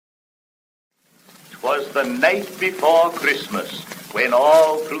'Twas the night before Christmas, when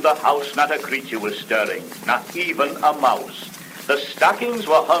all through the house not a creature was stirring, not even a mouse. The stockings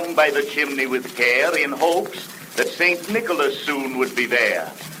were hung by the chimney with care, in hopes that St. Nicholas soon would be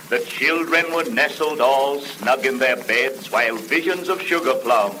there. The children were nestled all snug in their beds, while visions of sugar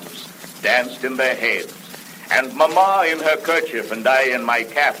plums danced in their heads. And Mama in her kerchief and I in my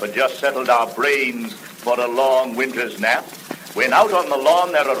cap had just settled our brains for a long winter's nap, when out on the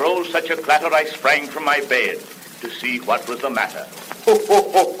lawn there arose such a clatter I sprang from my bed to see what was the matter.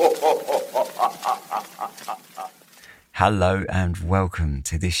 Hello and welcome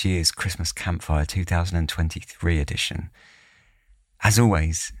to this year's Christmas Campfire 2023 edition. As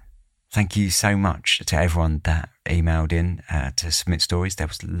always, thank you so much to everyone that emailed in to submit stories. There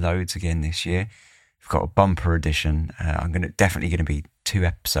was loads again this year. We've got a bumper edition. I'm definitely going to be 2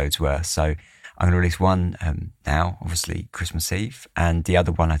 episodes worth. So I'm going to release one now, obviously Christmas Eve, and the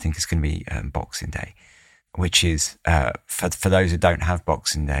other one I think is going to be Boxing Day, which is, for those who don't have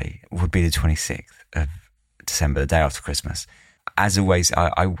Boxing Day, would be the 26th of December, the day after Christmas. As always,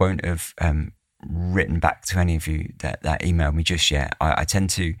 I won't have written back to any of you that emailed me just yet. I tend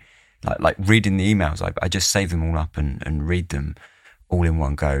to, like reading the emails, I just save them all up and read them all in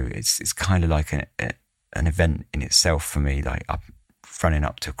one go. It's kind of like an event in itself for me, like running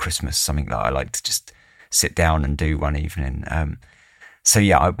up to Christmas, something that I like to just sit down and do one evening. So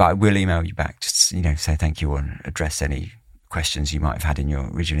yeah, but I will email you back, just, say thank you and address any questions you might have had in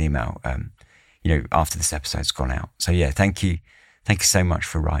your original email, after this episode's gone out. So yeah, thank you so much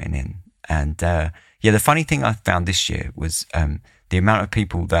for writing in. And the funny thing I found this year was the amount of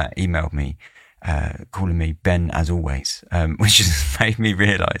people that emailed me, calling me Ben as always, which has made me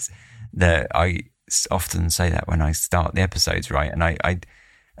realise that I often say that when I start the episodes, right? And I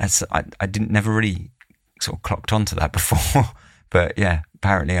didn't never really sort of clocked onto that before, but yeah,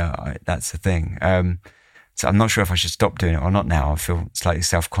 apparently that's the thing. So I'm not sure if I should stop doing it or not now. I feel slightly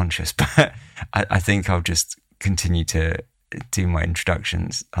self-conscious, but I think I'll just continue to do my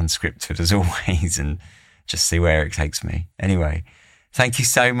introductions unscripted as always and just see where it takes me. Anyway, thank you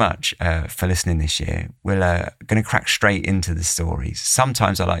so much for listening this year. We're going to crack straight into the stories.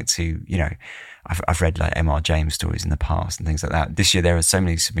 Sometimes I like to, I've read like M.R. James stories in the past and things like that. This year there are so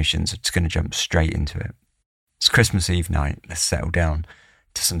many submissions, I'm just going to jump straight into it. It's Christmas Eve night. Let's settle down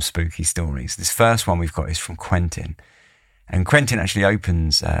to some spooky stories. This first one we've got is from Quentin. And Quentin actually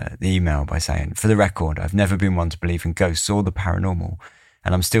opens the email by saying, "For the record, I've never been one to believe in ghosts or the paranormal,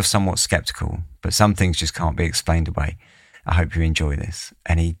 and I'm still somewhat sceptical, but some things just can't be explained away. I hope you enjoy this."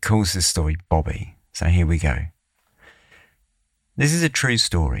 And he calls this story Bobby. So here we go. This is a true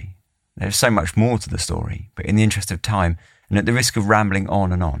story. There's so much more to the story, but in the interest of time, and at the risk of rambling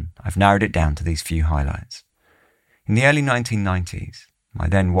on and on, I've narrowed it down to these few highlights. In the early 1990s, my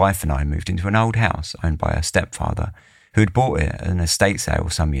then wife and I moved into an old house owned by her stepfather, who had bought it at an estate sale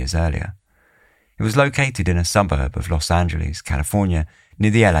some years earlier. It was located in a suburb of Los Angeles, California,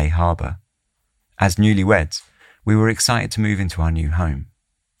 near the LA Harbor. As newlyweds, we were excited to move into our new home.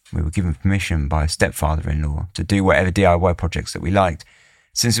 We were given permission by a stepfather-in-law to do whatever DIY projects that we liked,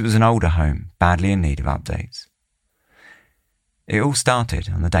 since it was an older home, badly in need of updates. It all started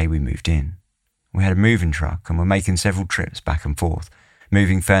on the day we moved in. We had a moving truck and were making several trips back and forth,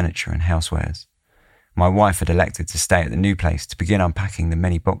 moving furniture and housewares. My wife had elected to stay at the new place to begin unpacking the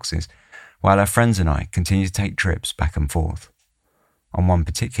many boxes, while our friends and I continued to take trips back and forth. On one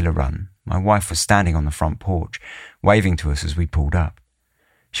particular run, my wife was standing on the front porch, waving to us as we pulled up.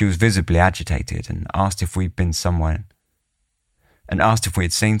 She was visibly agitated and asked if we had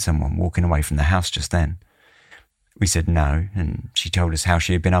seen someone walking away from the house just then. We said no, and she told us how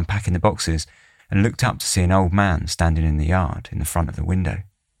she had been unpacking the boxes and looked up to see an old man standing in the yard in the front of the window.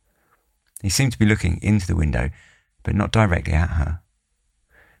 He seemed to be looking into the window, but not directly at her.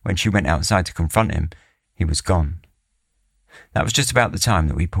 When she went outside to confront him, he was gone. That was just about the time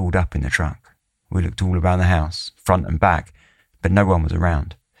that we pulled up in the truck. We looked all around the house, front and back, but no one was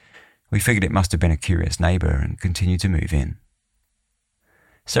around. We figured it must have been a curious neighbour and continued to move in.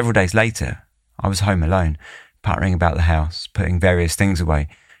 Several days later, I was home alone, puttering about the house, putting various things away,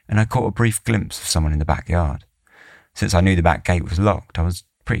 and I caught a brief glimpse of someone in the backyard. Since I knew the back gate was locked, I was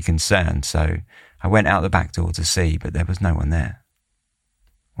pretty concerned, so I went out the back door to see, but there was no one there.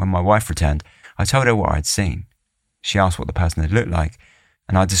 When my wife returned, I told her what I'd seen. She asked what the person had looked like,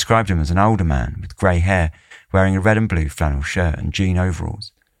 and I described him as an older man with grey hair, wearing a red and blue flannel shirt and jean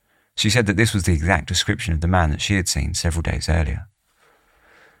overalls. She said that this was the exact description of the man that she had seen several days earlier.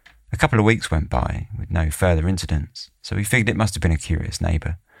 A couple of weeks went by with no further incidents, so we figured it must have been a curious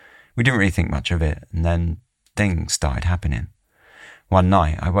neighbour. We didn't really think much of it, and then things started happening. One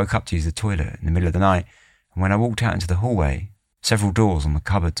night, I woke up to use the toilet in the middle of the night, and when I walked out into the hallway, several doors on the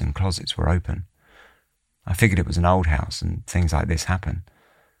cupboards and closets were open. I figured it was an old house and things like this happen.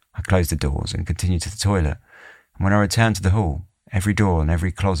 I closed the doors and continued to the toilet, and when I returned to the hall, every door and every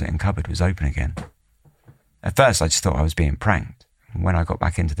closet and cupboard was open again. At first, I just thought I was being pranked, and when I got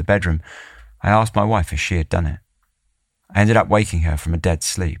back into the bedroom, I asked my wife if she had done it. I ended up waking her from a dead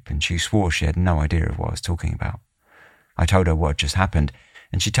sleep, and she swore she had no idea of what I was talking about. I told her what had just happened,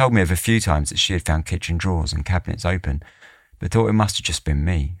 and she told me of a few times that she had found kitchen drawers and cabinets open, but thought it must have just been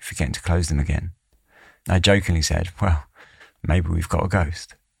me forgetting to close them again. I jokingly said, well, maybe we've got a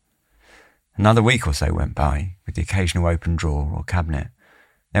ghost. Another week or so went by, with the occasional open drawer or cabinet.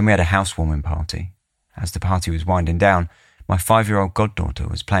 Then we had a housewarming party. As the party was winding down, my 5-year-old goddaughter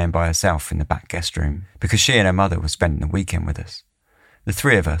was playing by herself in the back guest room because she and her mother were spending the weekend with us. The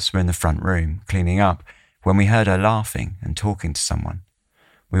three of us were in the front room, cleaning up, when we heard her laughing and talking to someone.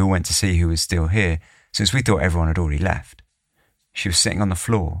 We all went to see who was still here, since we thought everyone had already left. She was sitting on the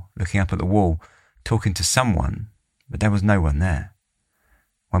floor, looking up at the wall, talking to someone, but there was no one there.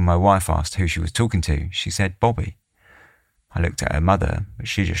 When my wife asked who she was talking to, she said Bobby. I looked at her mother, but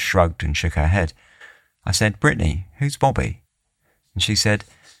she just shrugged and shook her head. I said, Brittany, who's Bobby? And she said,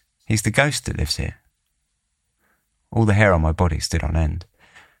 he's the ghost that lives here. All the hair on my body stood on end.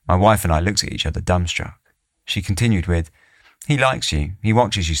 My wife and I looked at each other dumbstruck. She continued with, he likes you, he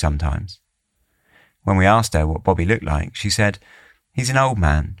watches you sometimes. When we asked her what Bobby looked like, she said, he's an old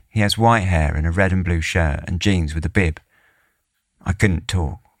man, he has white hair and a red and blue shirt and jeans with a bib. I couldn't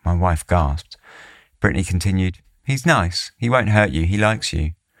talk. My wife gasped. Brittany continued, he's nice, he won't hurt you, he likes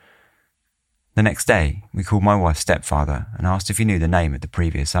you. The next day, we called my wife's stepfather and asked if he knew the name of the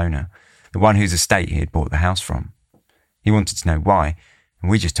previous owner, the one whose estate he had bought the house from. He wanted to know why, and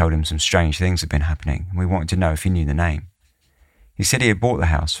we just told him some strange things had been happening, and we wanted to know if he knew the name. He said he had bought the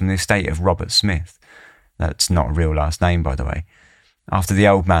house from the estate of Robert Smith. That's not a real last name, by the way, after the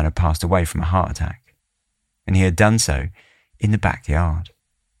old man had passed away from a heart attack. And he had done so in the backyard.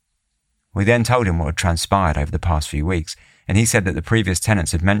 We then told him what had transpired over the past few weeks, and he said that the previous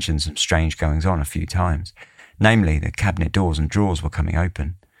tenants had mentioned some strange goings-on a few times, namely that cabinet doors and drawers were coming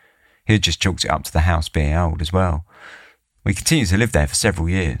open. He had just chalked it up to the house being old as well. We continued to live there for several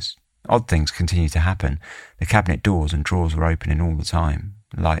years. Odd things continued to happen. The cabinet doors and drawers were opening all the time,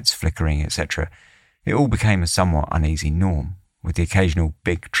 lights flickering, etc. It all became a somewhat uneasy norm, with the occasional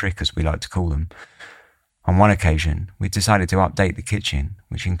big trick, as we like to call them. On one occasion, we decided to update the kitchen,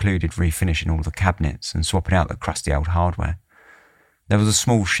 which included refinishing all the cabinets and swapping out the crusty old hardware. There was a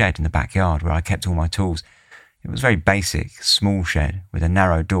small shed in the backyard where I kept all my tools. It was a very basic, small shed with a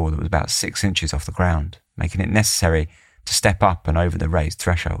narrow door that was about 6 inches off the ground, making it necessary to step up and over the raised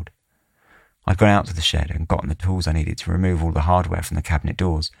threshold. I'd gone out to the shed and gotten the tools I needed to remove all the hardware from the cabinet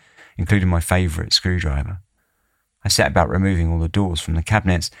doors, including my favourite screwdriver. I set about removing all the doors from the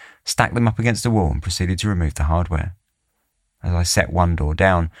cabinets, stacked them up against the wall and proceeded to remove the hardware. As I set one door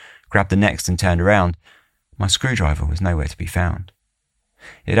down, grabbed the next and turned around, my screwdriver was nowhere to be found.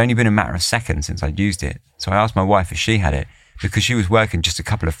 It had only been a matter of seconds since I'd used it, so I asked my wife if she had it, because she was working just a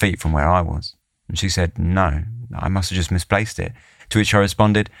couple of feet from where I was. And she said, no, I must have just misplaced it. To which I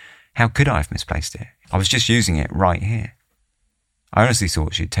responded, how could I have misplaced it? I was just using it right here. I honestly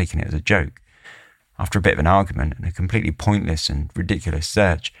thought she had taken it as a joke. After a bit of an argument and a completely pointless and ridiculous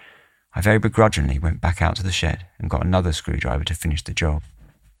search, I very begrudgingly went back out to the shed and got another screwdriver to finish the job.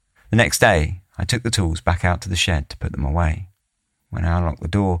 The next day, I took the tools back out to the shed to put them away. When I unlocked the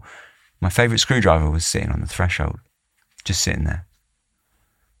door, my favourite screwdriver was sitting on the threshold, just sitting there.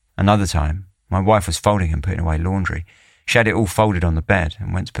 Another time, my wife was folding and putting away laundry. She had it all folded on the bed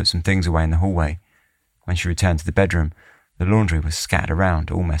and went to put some things away in the hallway. When she returned to the bedroom, the laundry was scattered around,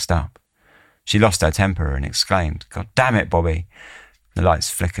 all messed up. She lost her temper and exclaimed, God damn it, Bobby. The lights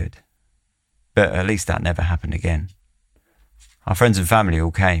flickered. But at least that never happened again. Our friends and family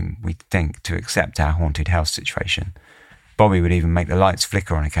all came, we think, to accept our haunted house situation. Bobby would even make the lights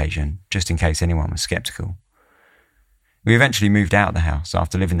flicker on occasion, just in case anyone was sceptical. We eventually moved out of the house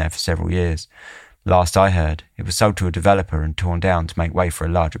after living there for several years. Last I heard, it was sold to a developer and torn down to make way for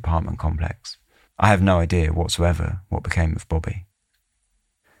a large apartment complex. I have no idea whatsoever what became of Bobby.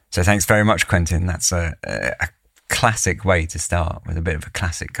 So thanks very much, Quentin. That's a classic way to start, with a bit of a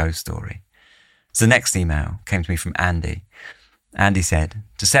classic ghost story. So the next email came to me from Andy. Andy said,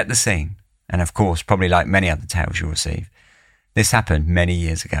 to set the scene, and of course, probably like many other tales you'll receive, this happened many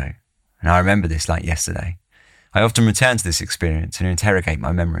years ago, and I remember this like yesterday. I often return to this experience and interrogate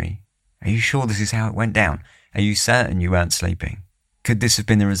my memory. Are you sure this is how it went down? Are you certain you weren't sleeping? Could this have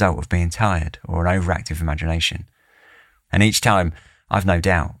been the result of being tired or an overactive imagination? And each time, I've no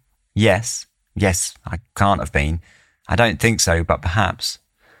doubt. Yes, I can't have been. I don't think so, but perhaps.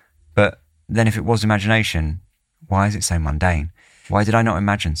 But then if it was imagination, why is it so mundane? Why did I not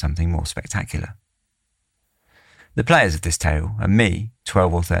imagine something more spectacular? The players of this tale are me,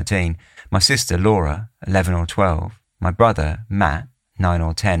 12 or 13, my sister Laura, 11 or 12, my brother Matt, 9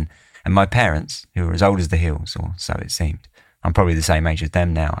 or 10, and my parents, who were as old as the hills, or so it seemed. I'm probably the same age as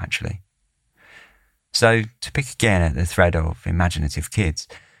them now, actually. So, to pick again at the thread of imaginative kids,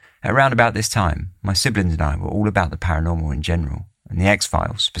 at around about this time, my siblings and I were all about the paranormal in general, and the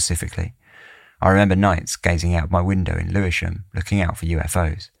X-Files specifically. I remember nights gazing out my window in Lewisham, looking out for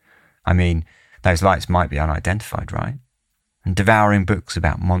UFOs. I mean, those lights might be unidentified, right? And devouring books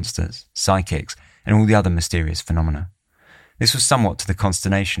about monsters, psychics, and all the other mysterious phenomena. This was somewhat to the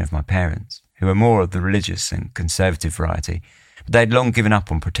consternation of my parents, who were more of the religious and conservative variety, but they had long given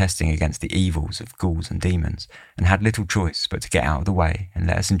up on protesting against the evils of ghouls and demons, and had little choice but to get out of the way and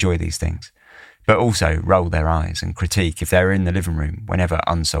let us enjoy these things, but also roll their eyes and critique if they were in the living room whenever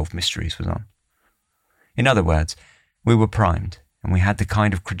Unsolved Mysteries was on. In other words, we were primed, and we had the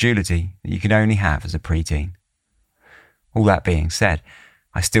kind of credulity that you can only have as a preteen. All that being said,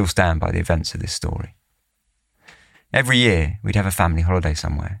 I still stand by the events of this story. Every year, we'd have a family holiday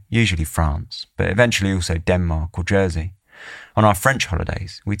somewhere, usually France, but eventually also Denmark or Jersey. On our French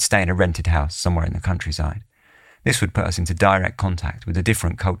holidays, we'd stay in a rented house somewhere in the countryside. This would put us into direct contact with a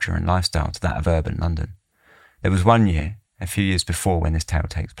different culture and lifestyle to that of urban London. There was one year, a few years before when this tale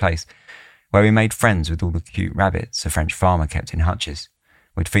takes place, where we made friends with all the cute rabbits a French farmer kept in hutches.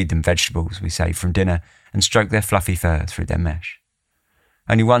 We'd feed them vegetables we saved from dinner and stroke their fluffy fur through their mesh.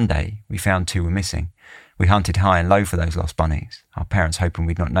 Only one day, we found 2 were missing. We hunted high and low for those lost bunnies, our parents hoping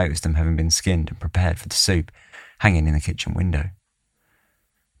we'd not noticed them having been skinned and prepared for the soup, hanging in the kitchen window.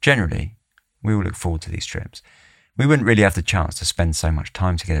 Generally, we all look forward to these trips. We wouldn't really have the chance to spend so much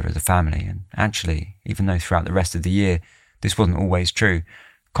time together as a family, and actually, even though throughout the rest of the year this wasn't always true,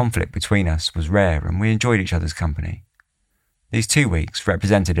 conflict between us was rare and we enjoyed each other's company. These 2 weeks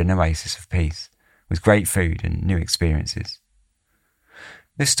represented an oasis of peace, with great food and new experiences.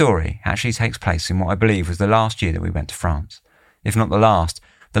 This story actually takes place in what I believe was the last year that we went to France. If not the last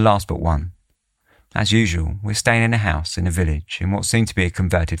but one. As usual, we're staying in a house in a village in what seemed to be a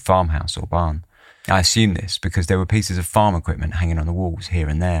converted farmhouse or barn. I assume this because there were pieces of farm equipment hanging on the walls here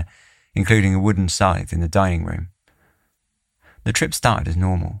and there, including a wooden scythe in the dining room. The trip started as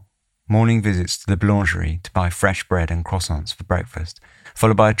normal. Morning visits to the boulangerie to buy fresh bread and croissants for breakfast,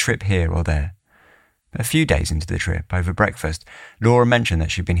 followed by a trip here or there. But a few days into the trip, over breakfast, Laura mentioned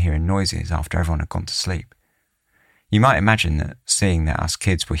that she'd been hearing noises after everyone had gone to sleep. You might imagine that, seeing that us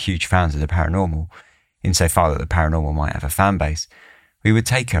kids were huge fans of the paranormal, insofar that the paranormal might have a fan base, we would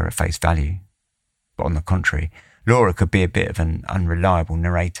take her at face value. But on the contrary, Laura could be a bit of an unreliable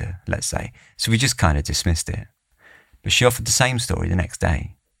narrator, let's say, so we just kind of dismissed it. But she offered the same story the next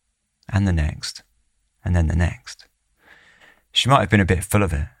day, and the next, and then the next. She might have been a bit full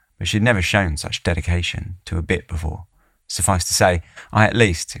of it, but she'd never shown such dedication to a bit before. Suffice to say, I at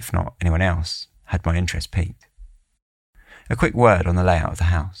least, if not anyone else, had my interest piqued. A quick word on the layout of the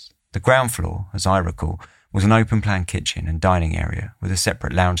house. The ground floor, as I recall, was an open-plan kitchen and dining area with a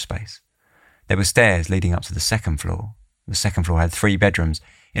separate lounge space. There were stairs leading up to the second floor. The second floor had 3 bedrooms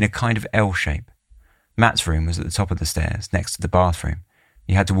in a kind of L shape. Matt's room was at the top of the stairs, next to the bathroom.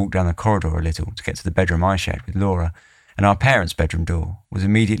 You had to walk down the corridor a little to get to the bedroom I shared with Laura, and our parents' bedroom door was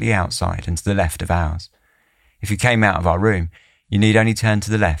immediately outside and to the left of ours. If you came out of our room, you need only turn to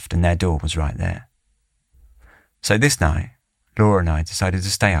the left and their door was right there. So this night, Laura and I decided to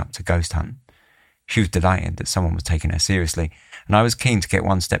stay up to ghost hunt. She was delighted that someone was taking her seriously, and I was keen to get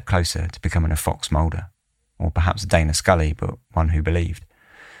one step closer to becoming a Fox Mulder, or perhaps a Dana Scully, but one who believed.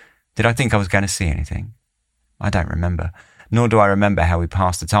 Did I think I was going to see anything? I don't remember, nor do I remember how we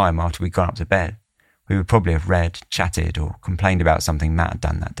passed the time after we'd gone up to bed. We would probably have read, chatted, or complained about something Matt had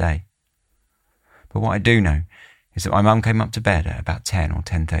done that day. But what I do know is that my mum came up to bed at about 10 or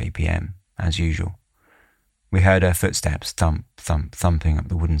 10:30 p.m, as usual. We heard her footsteps thump, thump, thumping up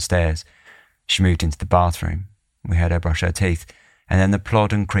the wooden stairs. She moved into the bathroom. We heard her brush her teeth, and then the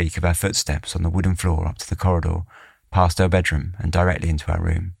plod and creak of her footsteps on the wooden floor up to the corridor, past her bedroom and directly into our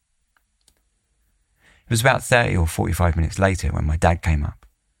room. It was about 30 or 45 minutes later when my dad came up.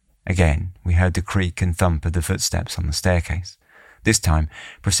 Again, we heard the creak and thump of the footsteps on the staircase, this time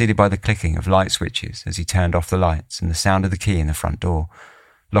preceded by the clicking of light switches as he turned off the lights and the sound of the key in the front door,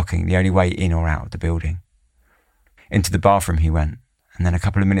 locking the only way in or out of the building. Into the bathroom he went, and then a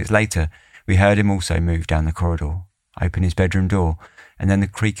couple of minutes later, we heard him also move down the corridor, open his bedroom door, and then the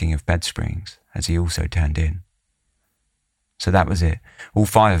creaking of bed springs as he also turned in. So that was it. All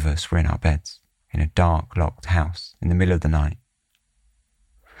 5 of us were in our beds, in a dark, locked house, in the middle of the night.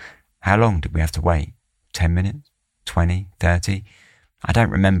 How long did we have to wait? 10 minutes? 20? 30? I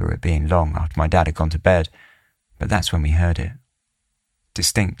don't remember it being long after my dad had gone to bed, but that's when we heard it.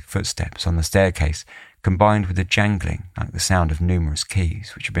 Distinct footsteps on the staircase, combined with a jangling like the sound of numerous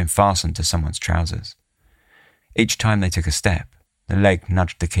keys which had been fastened to someone's trousers. Each time they took a step, the leg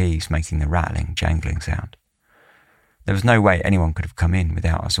nudged the keys, making the rattling, jangling sound. There was no way anyone could have come in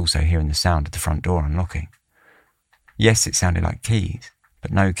without us also hearing the sound of the front door unlocking. Yes, it sounded like keys,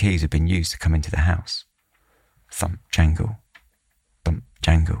 but no keys had been used to come into the house. Thump, jangle. Thump,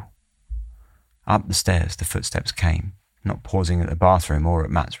 jangle. Up the stairs the footsteps came, not pausing at the bathroom or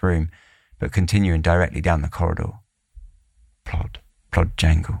at Matt's room, but continuing directly down the corridor. Plod, plod,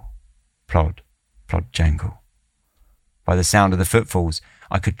 jangle. Plod, plod, jangle. By the sound of the footfalls,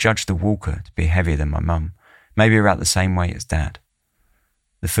 I could judge the walker to be heavier than my mum, maybe about the same weight as Dad.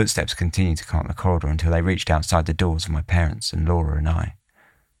 The footsteps continued to come up the corridor until they reached outside the doors of my parents and Laura and I.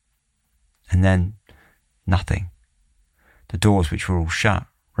 And then, nothing. The doors, which were all shut,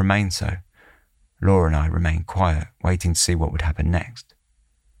 remained so. Laura and I remained quiet, waiting to see what would happen next.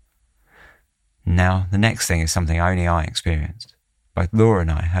 Now, the next thing is something only I experienced. Both Laura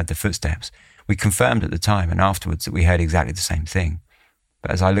and I heard the footsteps. We confirmed at the time and afterwards that we heard exactly the same thing.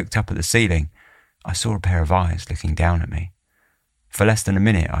 But as I looked up at the ceiling, I saw a pair of eyes looking down at me. For less than a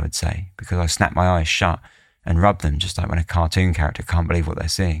minute, I would say, because I snapped my eyes shut and rubbed them just like when a cartoon character can't believe what they're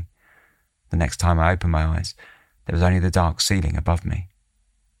seeing. The next time I opened my eyes, there was only the dark ceiling above me.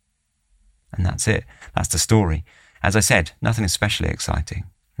 And that's it. That's the story. As I said, nothing especially exciting.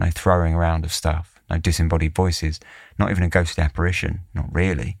 No throwing around of stuff, no disembodied voices, not even a ghostly apparition, not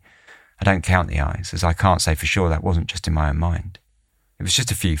really. I don't count the eyes, as I can't say for sure that wasn't just in my own mind. It was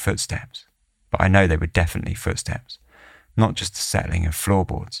just a few footsteps, but I know they were definitely footsteps, not just the settling of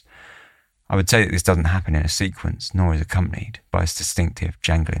floorboards. I would say that this doesn't happen in a sequence, nor is accompanied by a distinctive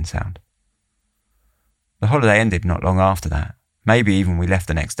jangling sound. The holiday ended not long after that. Maybe even we left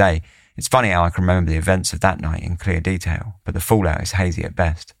the next day. It's funny how I can remember the events of that night in clear detail, but the fallout is hazy at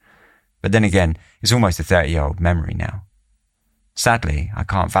best. But then again, it's almost a 30-year-old memory now. Sadly, I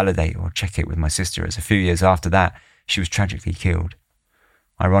can't validate or check it with my sister, as a few years after that, she was tragically killed.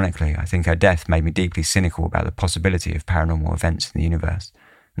 Ironically, I think her death made me deeply cynical about the possibility of paranormal events in the universe,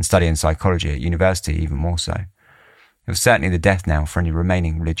 and studying psychology at university even more so. It was certainly the death knell for any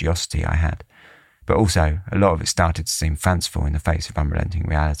remaining religiosity I had, but also a lot of it started to seem fanciful in the face of unrelenting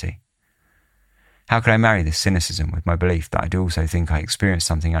reality. How could I marry this cynicism with my belief that I do also think I experienced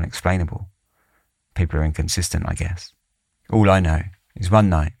something unexplainable? People are inconsistent, I guess. All I know is one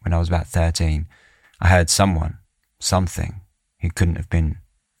night when I was about 13, I heard someone, something, who couldn't have been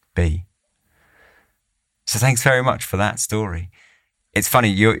B. So thanks very much for that story. It's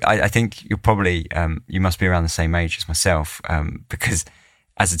funny, I think you're probably, you must be around the same age as myself, because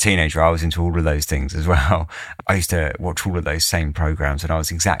as a teenager, I was into all of those things as well. I used to watch all of those same programs and I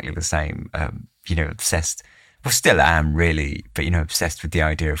was exactly the same, obsessed. Well, still am really, but, obsessed with the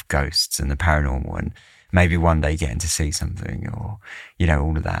idea of ghosts and the paranormal and maybe one day getting to see something or,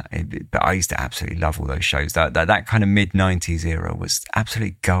 all of that. But I used to absolutely love all those shows. That kind of mid-90s era was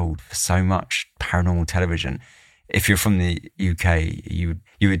absolutely gold for so much paranormal television. If you're from the UK, you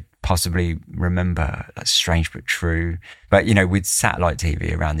would possibly remember That's Strange But True. But, with satellite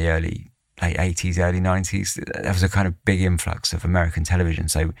TV around the late 80s, early 90s, there was a kind of big influx of American television.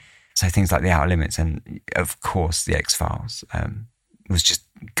 So things like The Outer Limits and, of course, The X-Files was just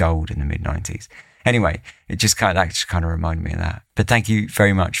gold in the mid-90s. Anyway, that just kind of reminded me of that. But thank you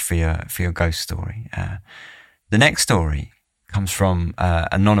very much for your ghost story. The next story comes from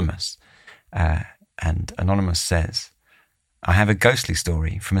Anonymous. And Anonymous says, I have a ghostly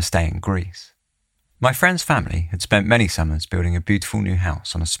story from a stay in Greece. My friend's family had spent many summers building a beautiful new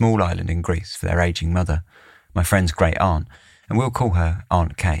house on a small island in Greece for their aging mother, my friend's great aunt, and we'll call her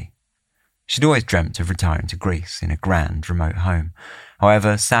Aunt Kay. She'd always dreamt of retiring to Greece in a grand, remote home.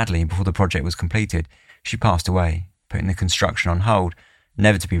 However, sadly, before the project was completed, she passed away, putting the construction on hold,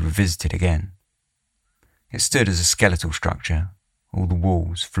 never to be revisited again. It stood as a skeletal structure, all the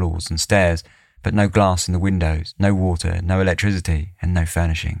walls, floors and stairs, but no glass in the windows, no water, no electricity, and no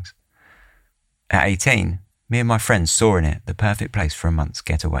furnishings. At 18, me and my friends saw in it the perfect place for a month's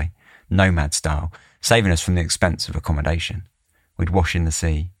getaway, nomad style, saving us from the expense of accommodation. We'd wash in the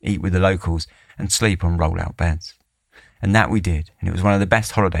sea, eat with the locals, and sleep on roll-out beds. And that we did, and it was one of the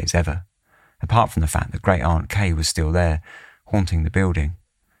best holidays ever, apart from the fact that Great Aunt Kay was still there, haunting the building,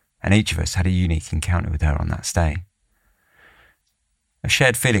 and each of us had a unique encounter with her on that stay. A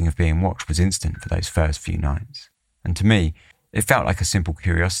shared feeling of being watched was instant for those first few nights, and to me, It felt like a simple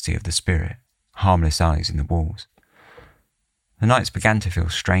curiosity of the spirit, harmless eyes in the walls. The nights began to feel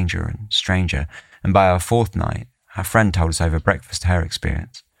stranger and stranger, and by our fourth night, our friend told us over breakfast her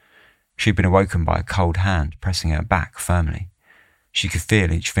experience. She'd been awoken by a cold hand pressing her back firmly. She could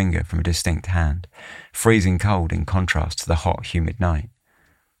feel each finger from a distinct hand, freezing cold in contrast to the hot, humid night.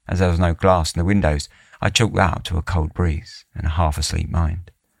 As there was no glass in the windows, I chalked that up to a cold breeze and a half-asleep mind.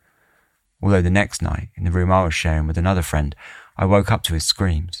 Although the next night, in the room I was sharing with another friend, I woke up to his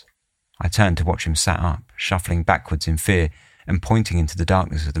screams. I turned to watch him sat up, shuffling backwards in fear and pointing into the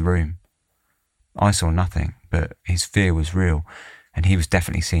darkness of the room. I saw nothing, but his fear was real, and he was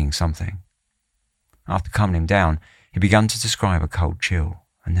definitely seeing something. After calming him down, he began to describe a cold chill,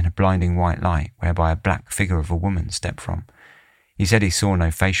 and then a blinding white light whereby a black figure of a woman stepped from. He said he saw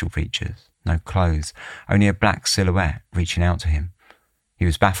no facial features, no clothes, only a black silhouette reaching out to him. He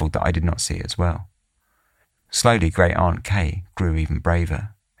was baffled that I did not see it as well. Slowly, Great Aunt Kay grew even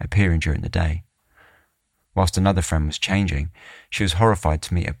braver, appearing during the day. Whilst another friend was changing, she was horrified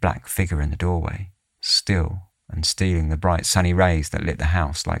to meet a black figure in the doorway, still and stealing the bright sunny rays that lit the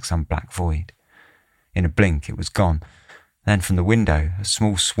house like some black void. In a blink, it was gone. Then from the window, a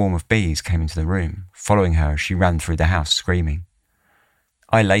small swarm of bees came into the room, following her as she ran through the house screaming.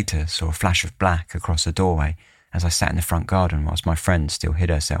 I later saw a flash of black across the doorway as I sat in the front garden whilst my friend still hid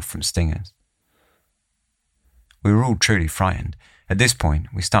herself from stingers. We were all truly frightened. At this point,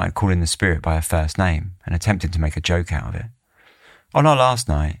 we started calling the spirit by her first name and attempting to make a joke out of it. On our last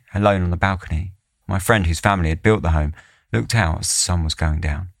night, alone on the balcony, my friend whose family had built the home looked out as the sun was going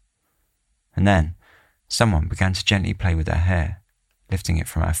down. And then, someone began to gently play with her hair, lifting it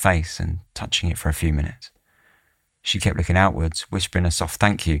from her face and touching it for a few minutes. She kept looking outwards, whispering a soft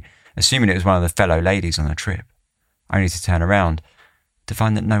thank you, assuming it was one of the fellow ladies on the trip, only to turn around to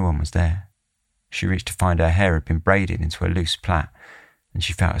find that no one was there. She reached to find her hair had been braided into a loose plait, and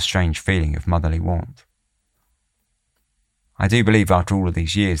she felt a strange feeling of motherly warmth. I do believe after all of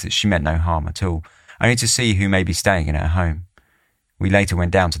these years that she meant no harm at all, only to see who may be staying in her home. We later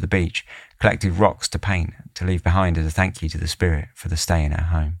went down to the beach, collected rocks to paint, to leave behind as a thank you to the spirit for the stay in her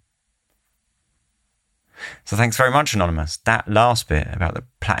home. So thanks very much, Anonymous. That last bit about the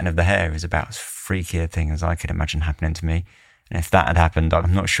plaiting of the hair is about as freaky a thing as I could imagine happening to me. And if that had happened,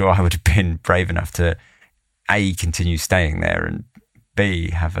 I'm not sure I would have been brave enough to A, continue staying there, and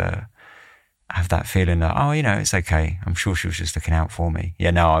B, have that feeling that, oh, you know, it's okay. I'm sure she was just looking out for me.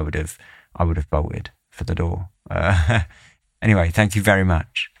 Yeah, no, I would have bolted for the door. Anyway, thank you very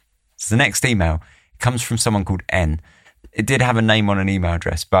much. So the next email comes from someone called N. It did have a name on an email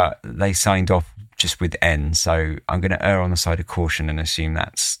address, but they signed off just with N. So I'm going to err on the side of caution and assume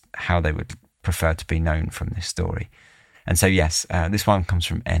that's how they would prefer to be known from this story. And so, yes, this one comes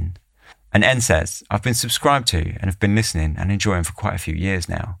from N. And N says, I've been subscribed to and have been listening and enjoying for quite a few years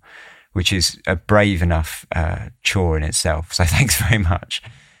now, which is a brave enough chore in itself. So thanks very much.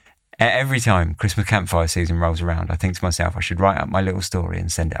 Every time Christmas Campfire season rolls around, I think to myself, I should write up my little story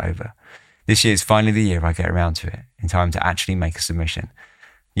and send it over. This year's finally the year I get around to it, in time to actually make a submission.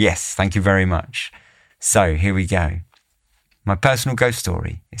 Yes, thank you very much. So here we go. My personal ghost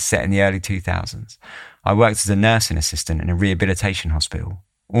story is set in the early 2000s. I worked as a nursing assistant in a rehabilitation hospital.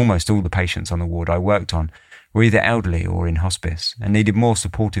 Almost all the patients on the ward I worked on were either elderly or in hospice and needed more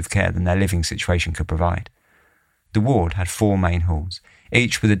supportive care than their living situation could provide. The ward had 4 main halls,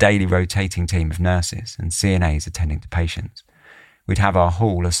 each with a daily rotating team of nurses and CNAs attending to patients. We'd have our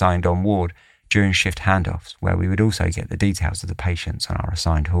hall assigned on ward during shift handoffs, where we would also get the details of the patients on our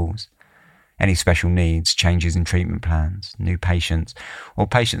assigned halls. Any special needs, changes in treatment plans, new patients, or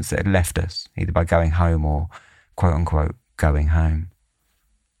patients that had left us, either by going home or, quote-unquote, going home.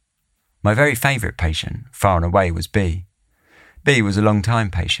 My very favourite patient, far and away, was B. B was a long-time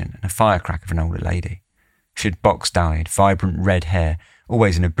patient and a firecracker of an older lady. She had box-dyed, vibrant red hair,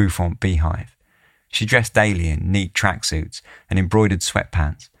 always in a bouffant beehive. She dressed daily in neat tracksuits and embroidered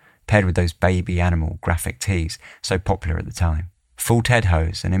sweatpants, paired with those baby animal graphic tees so popular at the time. Full Ted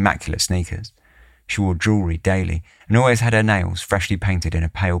hose and immaculate sneakers. She wore jewellery daily and always had her nails freshly painted in a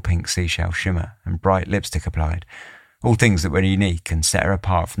pale pink seashell shimmer and bright lipstick applied, all things that were unique and set her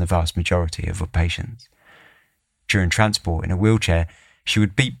apart from the vast majority of her patients. During transport in a wheelchair, she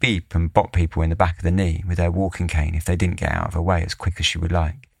would beep beep and bop people in the back of the knee with her walking cane if they didn't get out of her way as quick as she would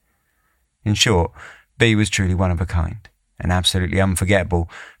like. In short, B was truly one of a kind, and absolutely unforgettable,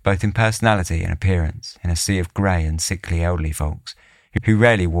 both in personality and appearance, in a sea of grey and sickly elderly folks, who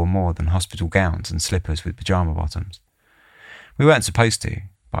rarely wore more than hospital gowns and slippers with pyjama bottoms. We weren't supposed to,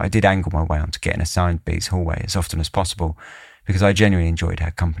 but I did angle my way onto getting assigned B's hallway as often as possible, because I genuinely enjoyed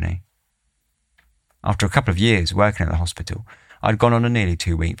her company. After a couple of years working at the hospital, I'd gone on a nearly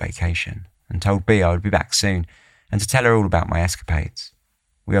 2-week vacation and told Bea I would be back soon and to tell her all about my escapades.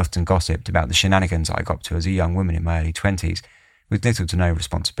 We often gossiped about the shenanigans I got up to as a young woman in my early 20s with little to no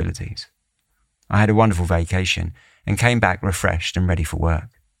responsibilities. I had a wonderful vacation and came back refreshed and ready for work.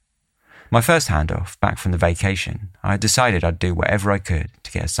 My first handoff, back from the vacation, I had decided I'd do whatever I could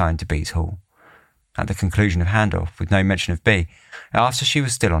to get assigned to B's hall. At the conclusion of handoff, with no mention of B, I asked if she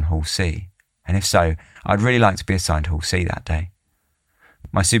was still on Hall C, and if so, I'd really like to be assigned Hall C that day.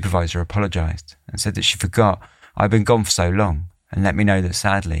 My supervisor apologised and said that she forgot I'd been gone for so long and let me know that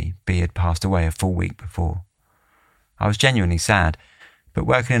sadly B had passed away a full week before. I was genuinely sad, but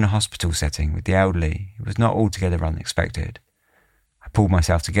working in a hospital setting with the elderly was not altogether unexpected. I pulled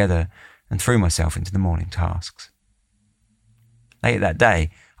myself together and threw myself into the morning tasks. Later that day,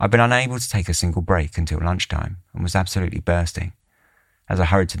 I'd been unable to take a single break until lunchtime and was absolutely bursting. As I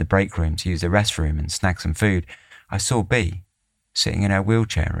hurried to the break room to use the restroom and snag some food, I saw B, sitting in her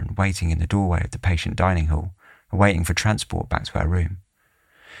wheelchair and waiting in the doorway of the patient dining hall, awaiting for transport back to her room.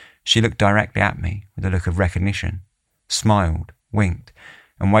 She looked directly at me with a look of recognition, smiled, winked,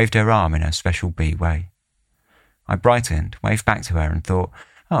 and waved her arm in her special B way. I brightened, waved back to her and thought,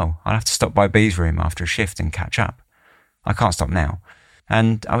 oh, I'll have to stop by B's room after a shift and catch up. I can't stop now.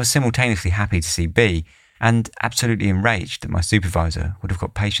 And I was simultaneously happy to see B and absolutely enraged that my supervisor would have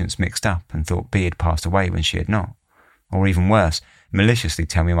got patients mixed up and thought B had passed away when she had not. Or even worse, maliciously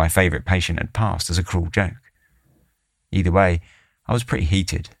tell me my favourite patient had passed as a cruel joke. Either way, I was pretty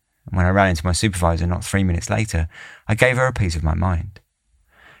heated, and when I ran into my supervisor not 3 minutes later, I gave her a piece of my mind.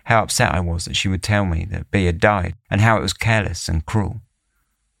 How upset I was that she would tell me that B had died and how it was careless and cruel.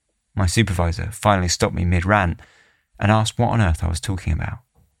 My supervisor finally stopped me mid-rant and asked what on earth I was talking about,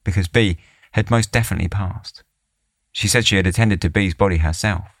 because B had most definitely passed. She said she had attended to B's body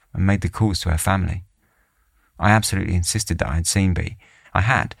herself and made the calls to her family. I absolutely insisted that I had seen B. I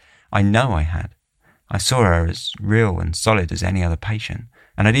had. I know I had. I saw her as real and solid as any other patient,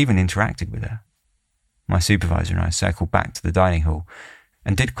 and I'd even interacted with her. My supervisor and I circled back to the dining hall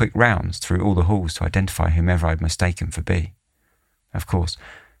and did quick rounds through all the halls to identify whomever I'd mistaken for B. Of course,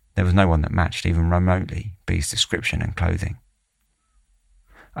 there was no one that matched even remotely B's description and clothing.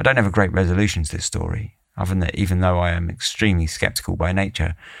 I don't have a great resolution to this story, other than that even though I am extremely sceptical by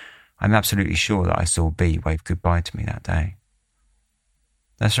nature, I'm absolutely sure that I saw B wave goodbye to me that day.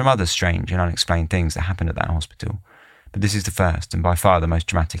 There's some other strange and unexplained things that happened at that hospital, but this is the first and by far the most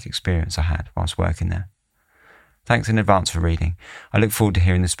dramatic experience I had whilst working there. Thanks in advance for reading. I look forward to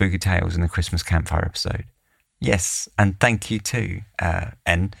hearing the spooky tales in the Christmas Campfire episode. Yes, and thank you too,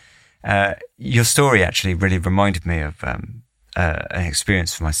 N. Your story actually really reminded me of an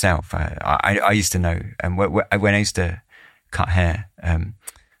experience for myself. I used to know, when I used to cut hair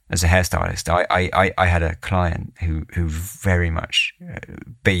as a hairstylist, I had a client who very much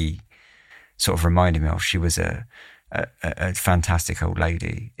B sort of reminded me of. She was a fantastic old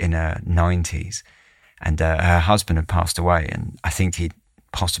lady in her 90s, and her husband had passed away, and I think he'd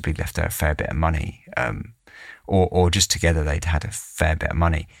possibly left her a fair bit of money, or just together they'd had a fair bit of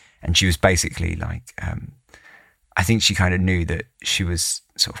money. And she was basically like, I think she kind of knew that she was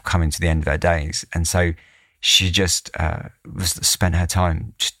sort of coming to the end of her days. And so she just spent her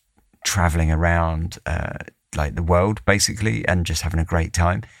time just traveling around like the world, basically, and just having a great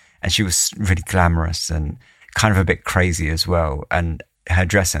time. And she was really glamorous and kind of a bit crazy as well. And her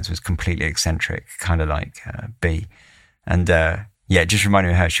dress sense was completely eccentric, kind of like B. And yeah, it just reminded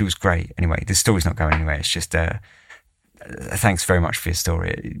me of her. She was great. Anyway, this story's not going anywhere. It's just thanks very much for your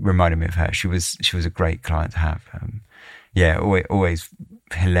story. It reminded me of her. She was a great client to have. Yeah, always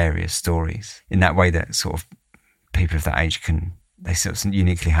hilarious stories in that way that sort of people of that age they sort of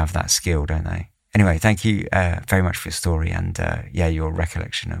uniquely have that skill, don't they? Anyway, thank you very much for your story and yeah, your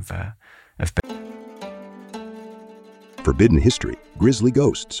recollection of Forbidden history, grisly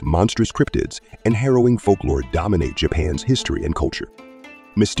ghosts, monstrous cryptids, and harrowing folklore dominate Japan's history and culture.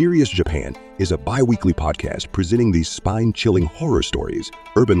 Mysterious Japan is a bi-weekly podcast presenting these spine-chilling horror stories,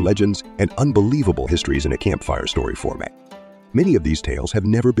 urban legends, and unbelievable histories in a campfire story format. Many of these tales have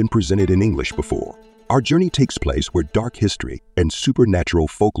never been presented in English before. Our journey takes place where dark history and supernatural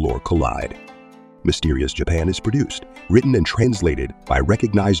folklore collide. Mysterious Japan is produced, written and translated by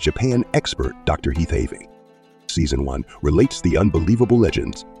recognized Japan expert Dr. Heath Avey. Season 1 relates the unbelievable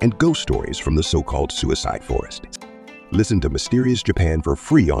legends and ghost stories from the so-called suicide forest. Listen to Mysterious Japan for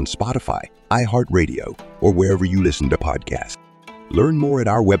free on Spotify, iHeartRadio, or wherever you listen to podcasts. Learn more at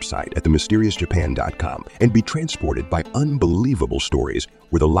our website at themysteriousjapan.com and be transported by unbelievable stories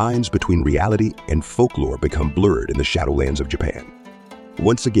where the lines between reality and folklore become blurred in the shadowlands of Japan.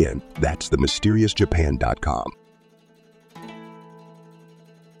 Once again, that's themysteriousjapan.com.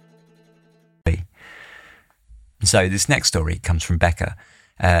 So this next story comes from Becca,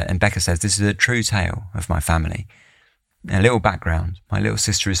 and Becca says, this is a true tale of my family. A little background, my little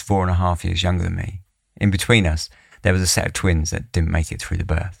sister is 4.5 years younger than me. In between us, there was a set of twins that didn't make it through the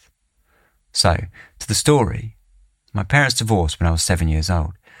birth. So, to the story, my parents divorced when I was 7 years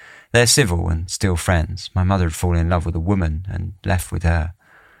old. They're civil and still friends. My mother had fallen in love with a woman and left with her.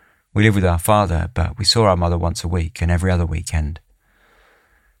 We lived with our father, but we saw our mother once a week and every other weekend.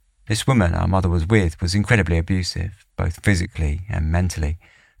 This woman our mother was with was incredibly abusive, both physically and mentally,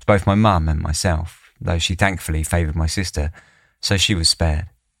 to both my mum and myself, though she thankfully favoured my sister, so she was spared.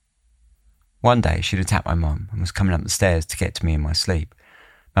 One day she'd attacked my mum and was coming up the stairs to get to me in my sleep.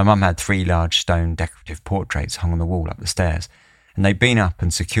 My mum had 3 large stone decorative portraits hung on the wall up the stairs, and they'd been up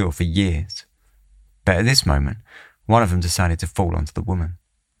and secure for years. But at this moment, one of them decided to fall onto the woman.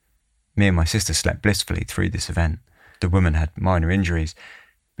 Me and my sister slept blissfully through this event. The woman had minor injuries,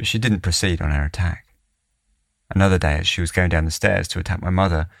 but she didn't proceed on her attack. Another day, as she was going down the stairs to attack my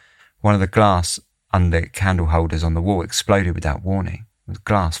mother, one of the glass unlit candle holders on the wall exploded without warning, with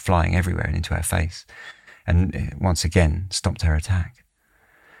glass flying everywhere and into her face, and it once again stopped her attack.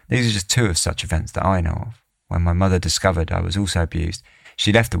 These are just 2 of such events that I know of. When my mother discovered I was also abused,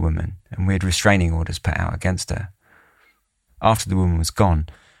 she left the woman, and we had restraining orders put out against her. After the woman was gone,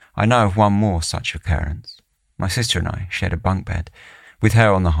 I know of one more such occurrence. My sister and I shared a bunk bed, with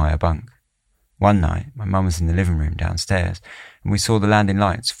her on the higher bunk. One night, my mum was in the living room downstairs, and we saw the landing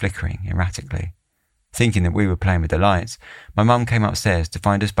lights flickering erratically. Thinking that we were playing with the lights, my mum came upstairs to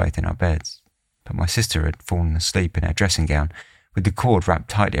find us both in our beds. But my sister had fallen asleep in her dressing gown, with the cord wrapped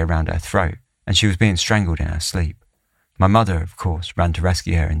tightly around her throat, and she was being strangled in her sleep. My mother, of course, ran to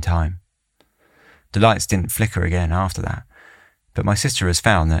rescue her in time. The lights didn't flicker again after that, but my sister has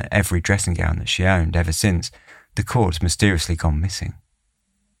found that every dressing gown that she owned ever since, the cord's mysteriously gone missing.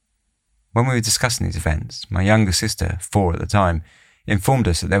 When we were discussing these events, my younger sister, 4 at the time, informed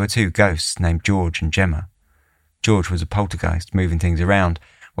us that there were 2 ghosts named George and Gemma. George was a poltergeist moving things around,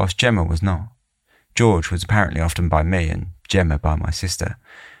 whilst Gemma was not. George was apparently often by me and Gemma by my sister.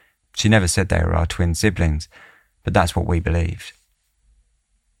 She never said they were our twin siblings, but that's what we believed.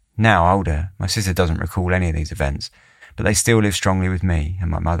 Now older, my sister doesn't recall any of these events, but they still live strongly with me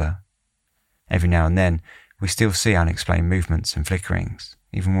and my mother. Every now and then, we still see unexplained movements and flickerings,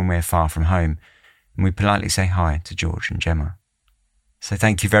 even when we're far from home, and we politely say hi to George and Gemma. So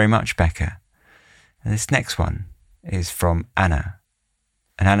thank you very much, Becca. And this next one is from Anna.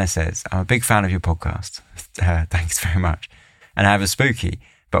 And Anna says, I'm a big fan of your podcast. Thanks very much. And I have a spooky,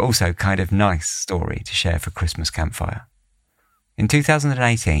 but also kind of nice story to share for Christmas Campfire. In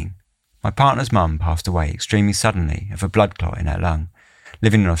 2018, my partner's mum passed away extremely suddenly of a blood clot in her lung.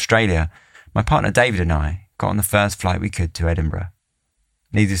 Living in Australia, my partner David and I got on the first flight we could to Edinburgh.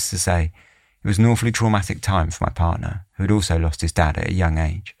 Needless to say, it was an awfully traumatic time for my partner, who had also lost his dad at a young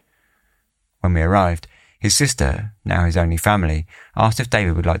age. When we arrived, his sister, now his only family, asked if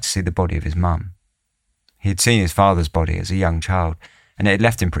David would like to see the body of his mum. He had seen his father's body as a young child, and it had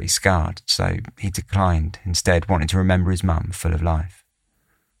left him pretty scarred, so he declined, instead wanting to remember his mum full of life.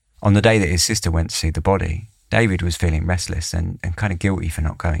 On the day that his sister went to see the body, David was feeling restless and kind of guilty for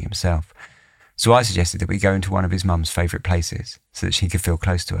not going himself. So I suggested that we go into one of his mum's favourite places so that she could feel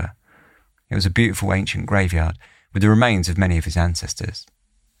close to her. It was a beautiful ancient graveyard with the remains of many of his ancestors.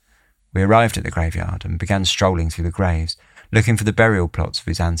 We arrived at the graveyard and began strolling through the graves, looking for the burial plots of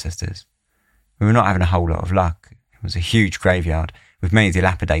his ancestors. We were not having a whole lot of luck. It was a huge graveyard with many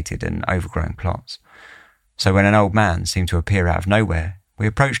dilapidated and overgrown plots. So when an old man seemed to appear out of nowhere, we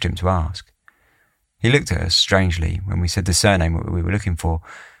approached him to ask. He looked at us strangely when we said the surname that we were looking for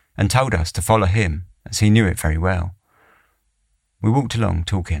and told us to follow him, as he knew it very well. We walked along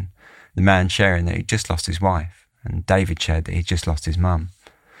talking, the man sharing that he'd just lost his wife, and David shared that he'd just lost his mum.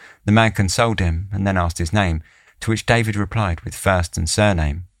 The man consoled him and then asked his name, to which David replied with first and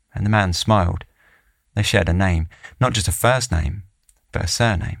surname, and the man smiled. They shared a name, not just a first name, but a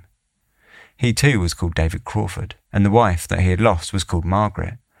surname. He too was called David Crawford, and the wife that he had lost was called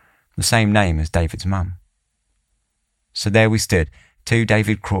Margaret, the same name as David's mum. So there we stood, 2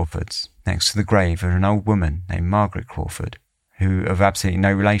 David Crawfords, next to the grave of an old woman named Margaret Crawford, who, of absolutely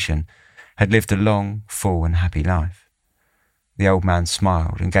no relation, had lived a long, full and happy life. The old man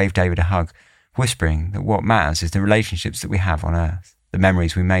smiled and gave David a hug, whispering that what matters is the relationships that we have on earth, the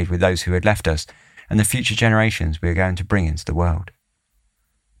memories we made with those who had left us, and the future generations we are going to bring into the world.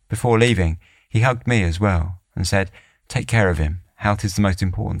 Before leaving, he hugged me as well and said, "Take care of him. Health is the most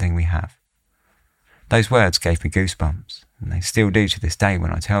important thing we have." Those words gave me goosebumps, and they still do to this day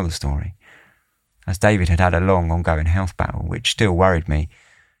when I tell the story, as David had had a long, ongoing health battle which still worried me,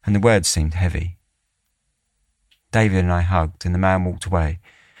 and the words seemed heavy. David and I hugged, and the man walked away.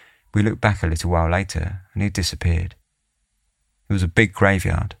 We looked back a little while later, and he'd disappeared. It was a big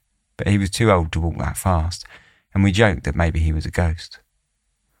graveyard, but he was too old to walk that fast, and we joked that maybe he was a ghost.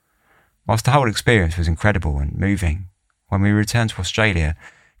 Whilst the whole experience was incredible and moving, when we returned to Australia,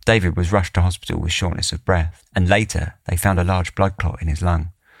 David was rushed to hospital with shortness of breath, and later they found a large blood clot in his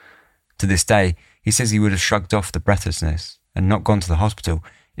lung. To this day, he says he would have shrugged off the breathlessness and not gone to the hospital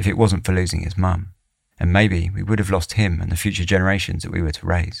if it wasn't for losing his mum, and maybe we would have lost him and the future generations that we were to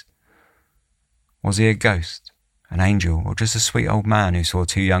raise. Was he a ghost, an angel, or just a sweet old man who saw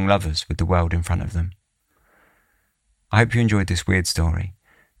two young lovers with the world in front of them? I hope you enjoyed this weird story.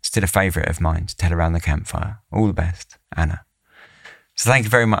 It's still a favourite of mine to tell around the campfire. All the best, Anna. So thank you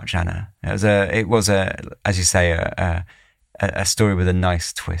very much, Anna. It was as you say, a story with a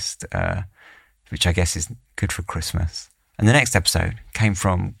nice twist, which I guess is good for Christmas. And the next episode came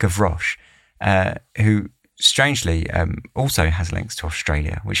from Gavroche, who strangely also has links to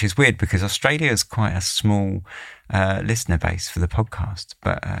Australia, which is weird because Australia is quite a small listener base for the podcast.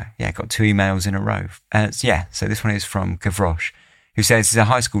 But got 2 emails in a row. So this one is from Gavroche, who says he's a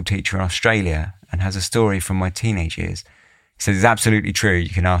high school teacher in Australia and has a story from my teenage years. He says it's absolutely true, you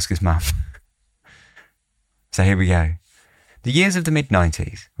can ask his mum. So here we go. The years of the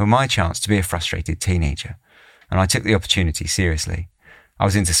mid-90s were my chance to be a frustrated teenager, and I took the opportunity seriously. I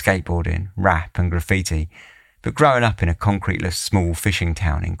was into skateboarding, rap and graffiti, but growing up in a concreteless small fishing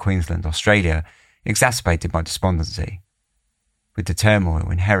town in Queensland, Australia, exacerbated my despondency. With the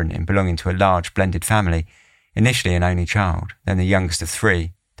turmoil inherent in belonging to a large blended family, initially an only child, then the youngest of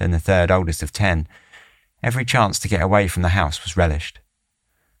 3, then the third oldest of 10, every chance to get away from the house was relished.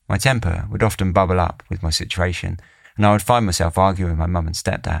 My temper would often bubble up with my situation, and I would find myself arguing with my mum and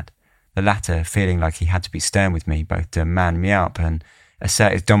stepdad, the latter feeling like he had to be stern with me both to man me up and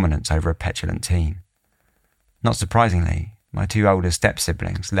assert his dominance over a petulant teen. Not surprisingly, my 2 older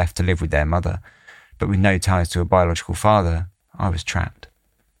step-siblings left to live with their mother, but with no ties to a biological father, I was trapped.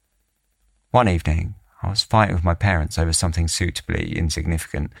 One evening, I was fighting with my parents over something suitably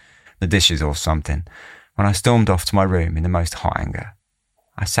insignificant, the dishes or something, when I stormed off to my room in the most hot anger.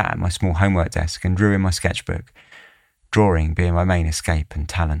 I sat at my small homework desk and drew in my sketchbook, drawing being my main escape and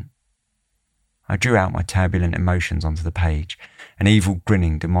talent. I drew out my turbulent emotions onto the page, an evil,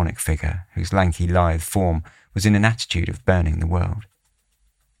 grinning, demonic figure whose lanky, lithe form was in an attitude of burning the world.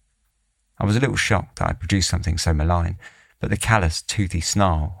 I was a little shocked that I produced something so malign, but the callous, toothy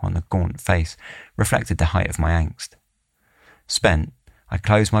snarl on the gaunt face reflected the height of my angst. Spent, I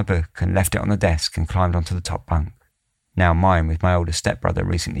closed my book and left it on the desk and climbed onto the top bunk, now mine with my older stepbrother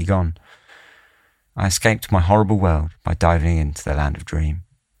recently gone. I escaped my horrible world by diving into the land of dream.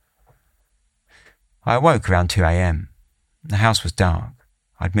 I awoke around 2 a.m. The house was dark.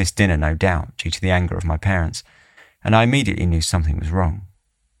 I'd missed dinner, no doubt, due to the anger of my parents, and I immediately knew something was wrong.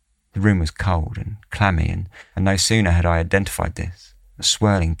 The room was cold and clammy, and no sooner had I identified this, a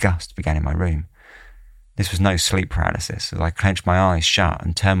swirling gust began in my room. This was no sleep paralysis, as I clenched my eyes shut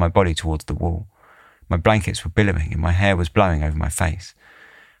and turned my body towards the wall. My blankets were billowing and my hair was blowing over my face.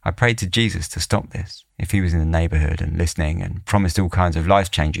 I prayed to Jesus to stop this, if he was in the neighbourhood and listening, and promised all kinds of life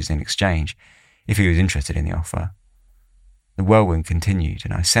changes in exchange, if he was interested in the offer. The whirlwind continued,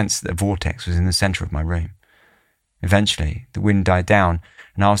 and I sensed that the vortex was in the centre of my room. Eventually, the wind died down,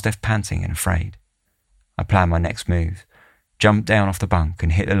 and I was left panting and afraid. I planned my next move, jumped down off the bunk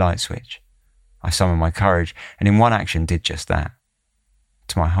and hit the light switch. I summoned my courage, and in one action did just that.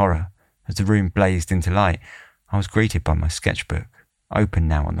 To my horror, as the room blazed into light, I was greeted by my sketchbook, open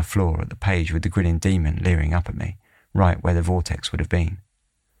now on the floor at the page with the grinning demon leering up at me, right where the vortex would have been.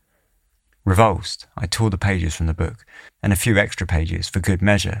 Revulsed, I tore the pages from the book, and a few extra pages for good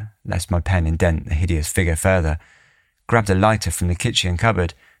measure, lest my pen indent the hideous figure further, grabbed a lighter from the kitchen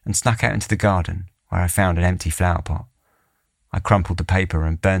cupboard and snuck out into the garden, where I found an empty flower pot. I crumpled the paper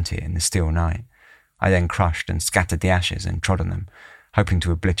and burnt it in the still night. I then crushed and scattered the ashes and trod on them, hoping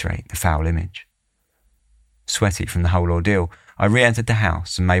to obliterate the foul image. Sweaty from the whole ordeal, I re-entered the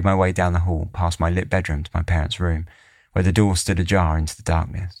house and made my way down the hall past my lit bedroom to my parents' room, where the door stood ajar into the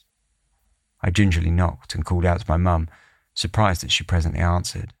darkness. I gingerly knocked and called out to my mum, surprised that she presently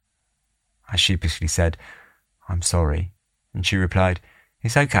answered. I sheepishly said, "I'm sorry," and she replied,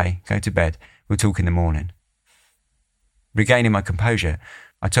 "It's okay, go to bed, we'll talk in the morning." Regaining my composure,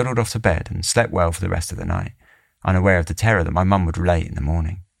 I toddled off to bed and slept well for the rest of the night, unaware of the terror that my mum would relate in the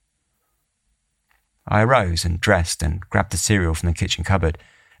morning. I arose and dressed and grabbed the cereal from the kitchen cupboard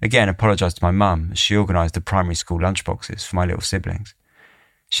again apologised to my mum as she organised the primary school lunchboxes for my little siblings.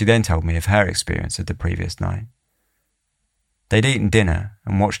 She then told me of her experience of the previous night. They'd eaten dinner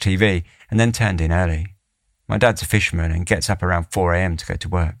and watched TV and then turned in early. My dad's a fisherman and gets up around 4 a.m. to go to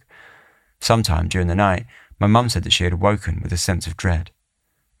work. Sometime during the night, my mum said that she had awoken with a sense of dread.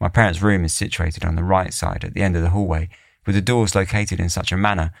 My parents' room is situated on the right side at the end of the hallway, with the doors located in such a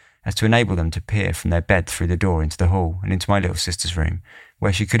manner as to enable them to peer from their bed through the door into the hall and into my little sister's room,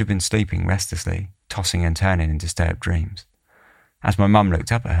 where she could have been sleeping restlessly, tossing and turning in disturbed dreams. As my mum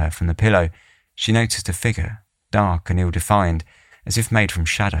looked up at her from the pillow, she noticed a figure, dark and ill-defined, as if made from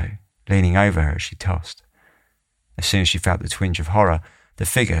shadow, leaning over her as she tossed. As soon as she felt the twinge of horror, the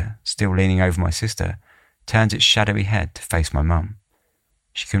figure, still leaning over my sister, turned its shadowy head to face my mum.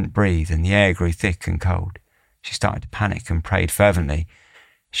 She couldn't breathe and the air grew thick and cold. She started to panic and prayed fervently.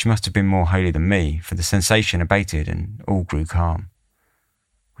 She must have been more holy than me, for the sensation abated and all grew calm.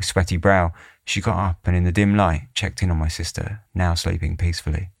 With sweaty brow, she got up and in the dim light checked in on my sister, now sleeping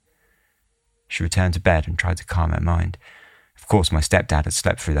peacefully. She returned to bed and tried to calm her mind. Of course, my stepdad had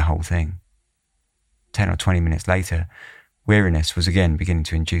slept through the whole thing. 10 or 20 minutes later, weariness was again beginning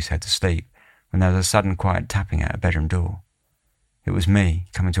to induce her to sleep when there was a sudden quiet tapping at her bedroom door. It was me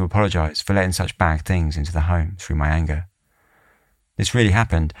coming to apologise for letting such bad things into the home through my anger. This really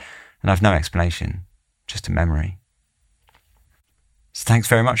happened, and I've no explanation, just a memory. So thanks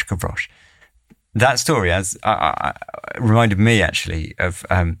very much, Gavroche. That story has reminded me actually of,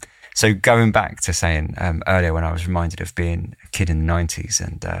 so going back to saying earlier when I was reminded of being a kid in the 90s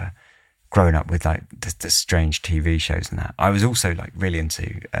and growing up with like the strange TV shows and that, I was also like really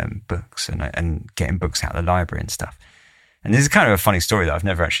into books and getting books out of the library and stuff. And this is kind of a funny story that I've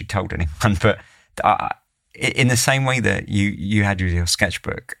never actually told anyone, but in the same way that you had your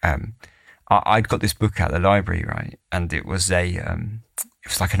sketchbook, I'd got this book out of the library, right? And it was it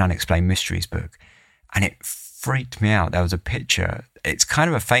was like an unexplained mysteries book, and it freaked me out. There was a picture. It's kind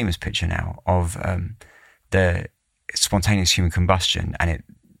of a famous picture now of the spontaneous human combustion, and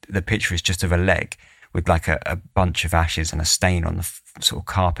the picture is just of a leg with like a bunch of ashes and a stain on the sort of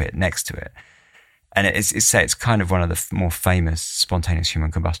carpet next to it. And it's kind of one of the more famous spontaneous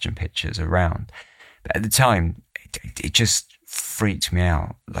human combustion pictures around. But at the time, it just freaked me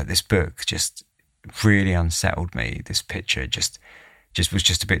out. Like this book just really unsettled me. This picture just was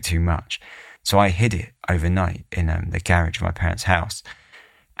just a bit too much. So I hid it overnight in the garage of my parents' house.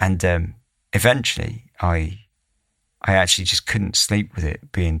 And eventually I actually just couldn't sleep with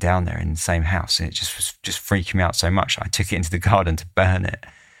it being down there in the same house. And it just was just freaking me out so much. I took it into the garden to burn it.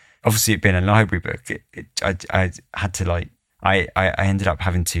 Obviously, it being a library book, I had to like, I ended up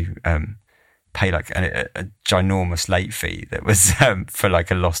having to pay like a ginormous late fee that was for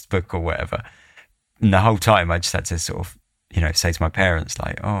like a lost book or whatever. And the whole time I just had to sort of, say to my parents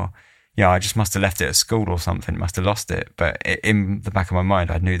like, oh, yeah, I just must have left it at school or something, must have lost it. But in the back of my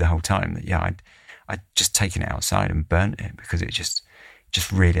mind, I knew the whole time that, I'd just taken it outside and burnt it because it just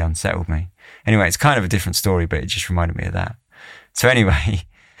really unsettled me. Anyway, it's kind of a different story, but it just reminded me of that. So anyway,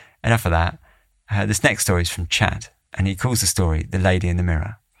 enough of that. This next story is from Chad, and he calls the story The Lady in the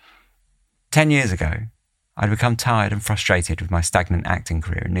Mirror. 10 years ago, I'd become tired and frustrated with my stagnant acting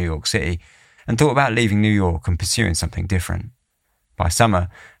career in New York City and thought about leaving New York and pursuing something different. By summer,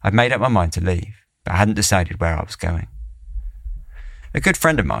 I'd made up my mind to leave, but I hadn't decided where I was going. A good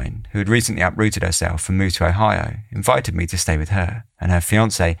friend of mine, who had recently uprooted herself and moved to Ohio, invited me to stay with her and her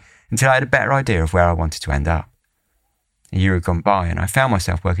fiancé until I had a better idea of where I wanted to end up. A year had gone by and I found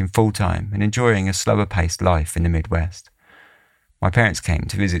myself working full-time and enjoying a slower-paced life in the Midwest. My parents came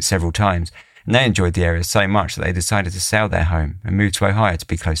to visit several times and they enjoyed the area so much that they decided to sell their home and move to Ohio to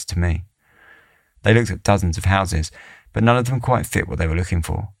be closer to me. They looked at dozens of houses, but none of them quite fit what they were looking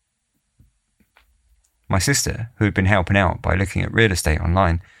for. My sister, who had been helping out by looking at real estate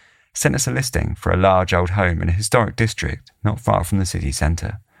online, sent us a listing for a large old home in a historic district not far from the city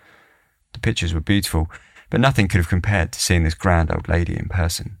centre. The pictures were beautiful, but nothing could have compared to seeing this grand old lady in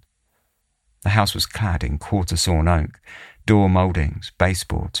person. The house was clad in quarter-sawn oak, door mouldings,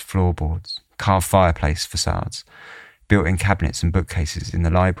 baseboards, floorboards, carved fireplace facades, built-in cabinets and bookcases in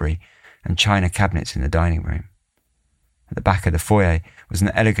the library, and china cabinets in the dining room. At the back of the foyer was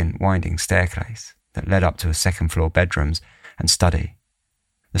an elegant winding staircase that led up to a second-floor bedrooms and study.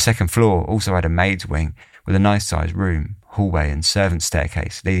 The second floor also had a maid's wing with a nice-sized room, hallway and servants'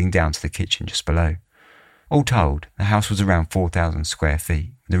 staircase leading down to the kitchen just below. All told, the house was around 4,000 square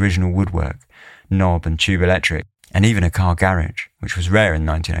feet, with original woodwork, knob and tube electric, and even a car garage, which was rare in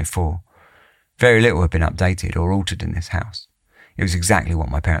 1904. Very little had been updated or altered in this house. It was exactly what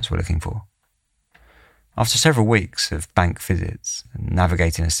my parents were looking for. After several weeks of bank visits and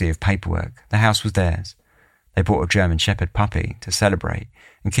navigating a sea of paperwork, the house was theirs. They bought a German Shepherd puppy to celebrate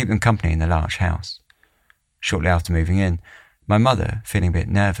and keep them company in the large house. Shortly after moving in, my mother, feeling a bit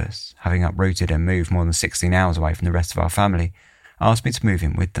nervous, having uprooted and moved more than 16 hours away from the rest of our family, asked me to move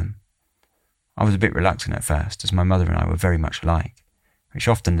in with them. I was a bit reluctant at first, as my mother and I were very much alike, which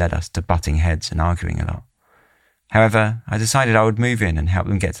often led us to butting heads and arguing a lot. However, I decided I would move in and help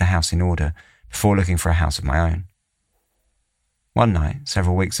them get the house in order before looking for a house of my own. One night,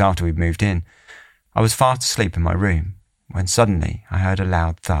 several weeks after we'd moved in, I was fast asleep in my room when suddenly I heard a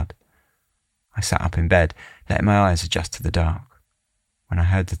loud thud. I sat up in bed, letting my eyes adjust to the dark. When I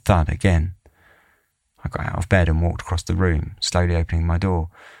heard the thud again, I got out of bed and walked across the room, slowly opening my door,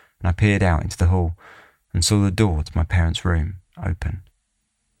 and I peered out into the hall and saw the door to my parents' room open.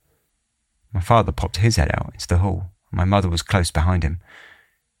 My father popped his head out into the hall, and my mother was close behind him.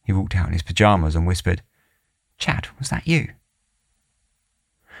 He walked out in his pyjamas and whispered, "Chad, was that you?"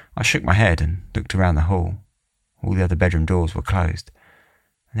 I shook my head and looked around the hall. All the other bedroom doors were closed.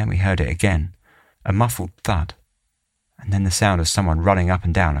 And then we heard it again, a muffled thud, and then the sound of someone running up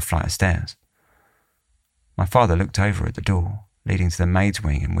and down a flight of stairs. My father looked over at the door, leading to the maid's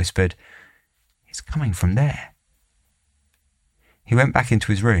wing, and whispered, "It's coming from there." He went back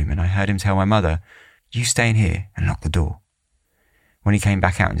into his room, and I heard him tell my mother, "You stay in here and lock the door." When he came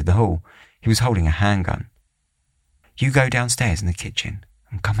back out into the hall, he was holding a handgun. "You go downstairs in the kitchen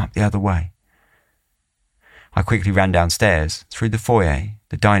and come up the other way." I quickly ran downstairs, through the foyer,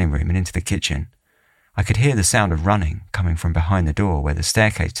 the dining room, and into the kitchen. I could hear the sound of running coming from behind the door where the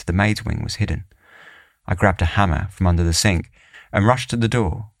staircase to the maid's wing was hidden. I grabbed a hammer from under the sink and rushed to the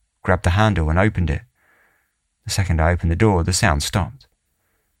door, grabbed the handle and opened it. The second I opened the door, the sound stopped.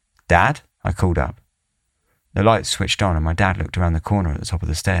 "Dad?" I called up. The lights switched on and my dad looked around the corner at the top of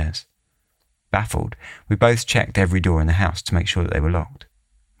the stairs. Baffled, we both checked every door in the house to make sure that they were locked,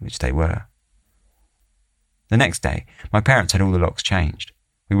 which they were. The next day, my parents had all the locks changed.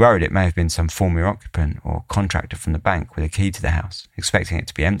 We worried it may have been some former occupant or contractor from the bank with a key to the house, expecting it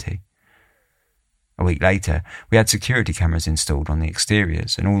to be empty. A week later, we had security cameras installed on the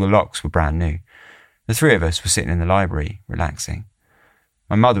exteriors and all the locks were brand new. The three of us were sitting in the library, relaxing.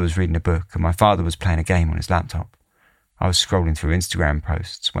 My mother was reading a book and my father was playing a game on his laptop. I was scrolling through Instagram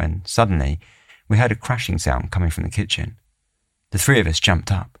posts when, suddenly, we heard a crashing sound coming from the kitchen. The three of us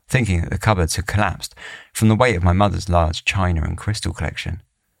jumped up, thinking that the cupboards had collapsed from the weight of my mother's large china and crystal collection.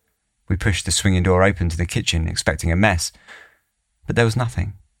 We pushed the swinging door open to the kitchen, expecting a mess, but there was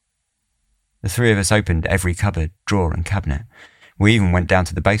nothing. The three of us opened every cupboard, drawer and cabinet. We even went down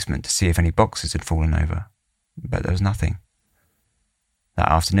to the basement to see if any boxes had fallen over, but there was nothing. That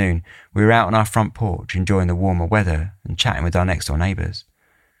afternoon, we were out on our front porch enjoying the warmer weather and chatting with our next-door neighbours.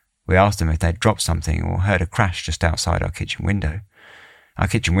 We asked them if they'd dropped something or heard a crash just outside our kitchen window. Our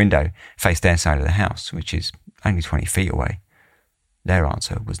kitchen window faced their side of the house, which is only 20 feet away. Their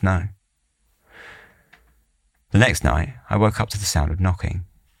answer was no. The next night, I woke up to the sound of knocking.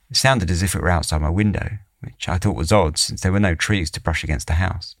 It sounded as if it were outside my window, which I thought was odd since there were no trees to brush against the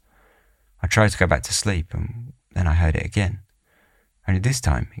house. I tried to go back to sleep and then I heard it again. Only this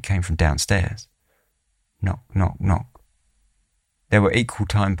time it came from downstairs. Knock, knock, knock. There were equal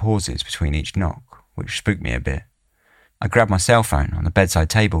time pauses between each knock, which spooked me a bit. I grabbed my cell phone on the bedside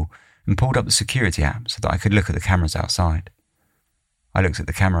table and pulled up the security app so that I could look at the cameras outside. I looked at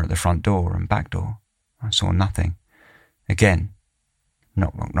the camera at the front door and back door. I saw nothing. Again,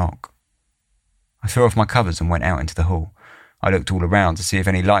 knock, knock, knock. I threw off my covers and went out into the hall. I looked all around to see if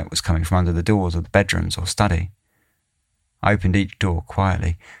any light was coming from under the doors of the bedrooms or study. I opened each door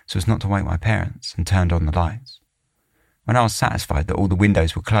quietly so as not to wake my parents and turned on the lights. When I was satisfied that all the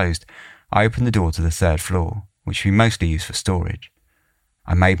windows were closed, I opened the door to the third floor, which we mostly used for storage.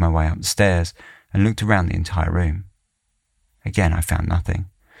 I made my way up the stairs and looked around the entire room. Again, I found nothing.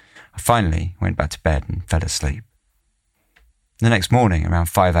 I finally went back to bed and fell asleep. The next morning, around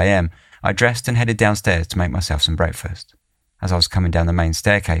 5 a.m, I dressed and headed downstairs to make myself some breakfast. As I was coming down the main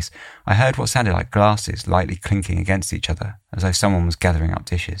staircase, I heard what sounded like glasses lightly clinking against each other, as though someone was gathering up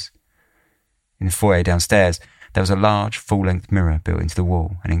dishes. In the foyer downstairs, there was a large, full-length mirror built into the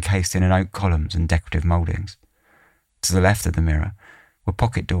wall and encased in oak columns and decorative mouldings. To the left of the mirror were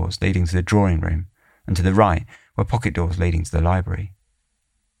pocket doors leading to the drawing room, and to the right were pocket doors leading to the library.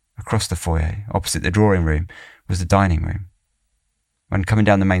 Across the foyer, opposite the drawing room, was the dining room. When coming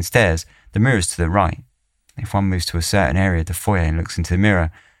down the main stairs, the mirror's to the right. If one moves to a certain area of the foyer and looks into the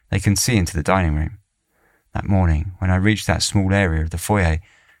mirror, they can see into the dining room. That morning, when I reached that small area of the foyer,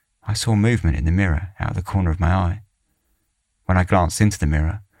 I saw movement in the mirror out of the corner of my eye. When I glanced into the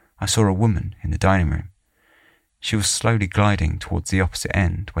mirror, I saw a woman in the dining room. She was slowly gliding towards the opposite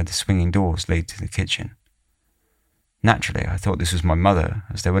end where the swinging doors lead to the kitchen. Naturally, I thought this was my mother,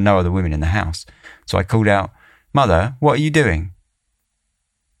 as there were no other women in the house, so I called out, "Mother, what are you doing?"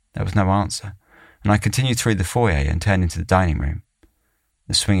 There was no answer, and I continued through the foyer and turned into the dining room.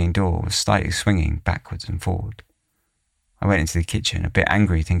 The swinging door was slightly swinging backwards and forward. I went into the kitchen, a bit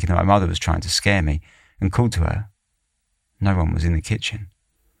angry, thinking that my mother was trying to scare me, and called to her. No one was in the kitchen.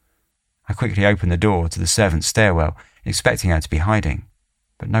 I quickly opened the door to the servants' stairwell, expecting her to be hiding,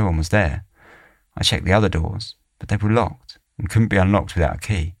 but no one was there. I checked the other doors, but they were locked and couldn't be unlocked without a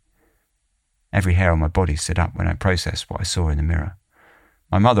key. Every hair on my body stood up when I processed what I saw in the mirror.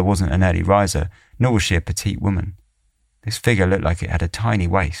 My mother wasn't an early riser, nor was she a petite woman. This figure looked like it had a tiny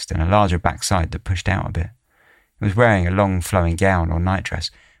waist and a larger backside that pushed out a bit. It was wearing a long flowing gown or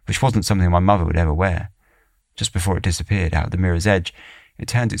nightdress, which wasn't something my mother would ever wear. Just before it disappeared out of the mirror's edge, it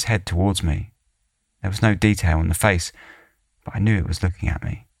turned its head towards me. There was no detail on the face, but I knew it was looking at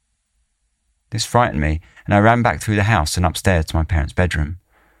me. This frightened me, and I ran back through the house and upstairs to my parents' bedroom.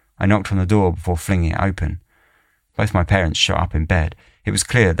 I knocked on the door before flinging it open. Both my parents shot up in bed. It was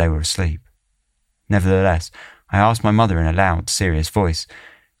clear that they were asleep. Nevertheless, I asked my mother in a loud, serious voice,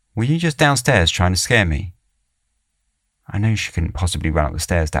 "Were you just downstairs trying to scare me?" I knew she couldn't possibly run up the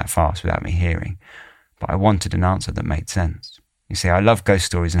stairs that fast without me hearing, but I wanted an answer that made sense. You see, I love ghost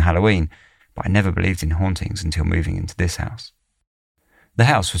stories and Halloween, but I never believed in hauntings until moving into this house. The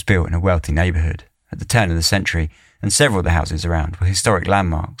house was built in a wealthy neighbourhood at the turn of the century, and several of the houses around were historic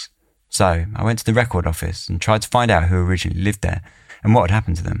landmarks. So I went to the record office and tried to find out who originally lived there and what had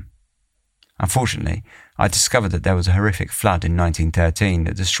happened to them. Unfortunately, I discovered that there was a horrific flood in 1913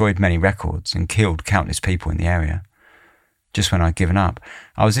 that destroyed many records and killed countless people in the area. Just when I'd given up,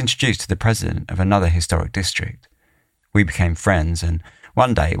 I was introduced to the president of another historic district. We became friends, and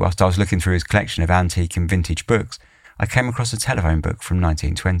one day, whilst I was looking through his collection of antique and vintage books, I came across a telephone book from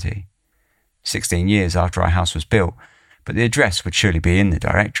 1920. 16 years after our house was built, but the address would surely be in the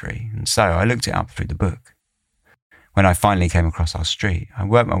directory, and so I looked it up through the book. When I finally came across our street, I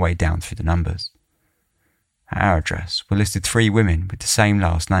worked my way down through the numbers. At our address were listed 3 women with the same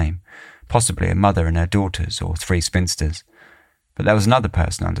last name, possibly a mother and her daughters or 3 spinsters. But there was another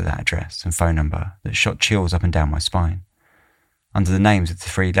person under that address and phone number that shot chills up and down my spine. Under the names of the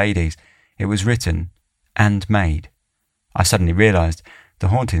 3 ladies, it was written, "and maid." I suddenly realised the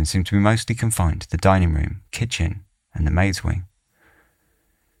haunting seemed to be mostly confined to the dining room, kitchen, and the maid's wing.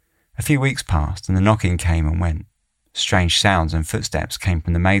 A few weeks passed and the knocking came and went. Strange sounds and footsteps came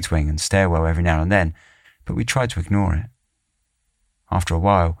from the maid's wing and stairwell every now and then, but we tried to ignore it. After a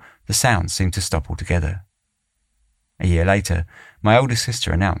while, the sounds seemed to stop altogether. A year later, my older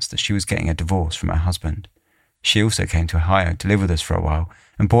sister announced that she was getting a divorce from her husband. She also came to Ohio to live with us for a while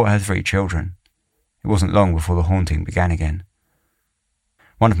and brought her 3 children. It wasn't long before the haunting began again.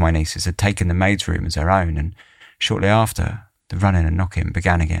 One of my nieces had taken the maid's room as her own, and shortly after, the running and knocking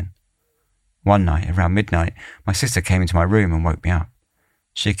began again. One night, around midnight, my sister came into my room and woke me up.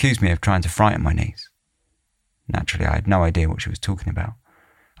 She accused me of trying to frighten my niece. Naturally, I had no idea what she was talking about.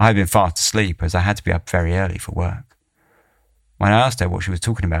 I had been fast asleep as I had to be up very early for work. When I asked her what she was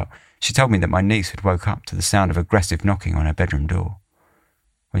talking about, she told me that my niece had woke up to the sound of aggressive knocking on her bedroom door.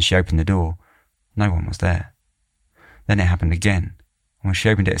 When she opened the door, no one was there. Then it happened again, and when she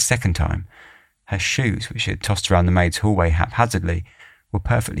opened it a second time, her shoes, which she had tossed around the maid's hallway haphazardly, were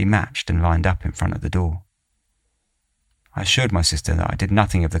perfectly matched and lined up in front of the door. I assured my sister that I did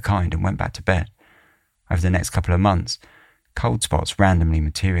nothing of the kind and went back to bed. Over the next couple of months, cold spots randomly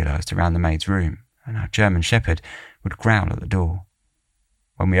materialised around the maid's room, and our German shepherd would growl at the door.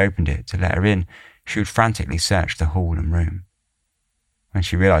 When we opened it to let her in, she would frantically search the hall and room. When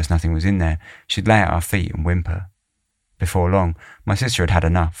she realised nothing was in there, she'd lay at our feet and whimper. Before long, my sister had had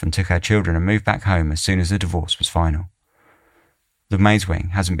enough and took her children and moved back home as soon as the divorce was final. The maid's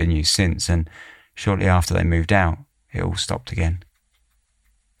wing hasn't been used since, and shortly after they moved out, it all stopped again.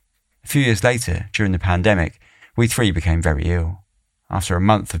 A few years later, during the pandemic, we 3 became very ill. After a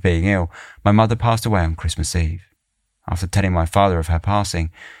month of being ill, my mother passed away on Christmas Eve. After telling my father of her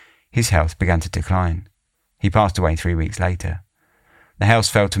passing, his health began to decline. He passed away 3 weeks later. The house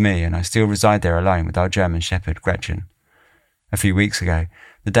fell to me, and I still reside there alone with our German shepherd, Gretchen. A few weeks ago,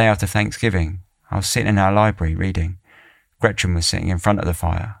 the day after Thanksgiving, I was sitting in our library reading. Gretchen was sitting in front of the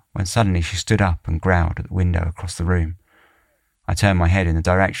fire when suddenly she stood up and growled at the window across the room. I turned my head in the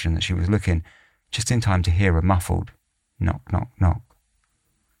direction that she was looking, just in time to hear a muffled knock, knock, knock.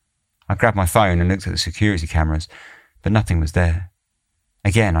 I grabbed my phone and looked at the security cameras, but nothing was there.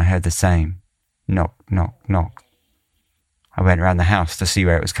 Again, I heard the same knock, knock, knock. I went around the house to see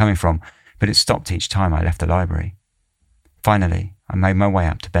where it was coming from, but it stopped each time I left the library. Finally, I made my way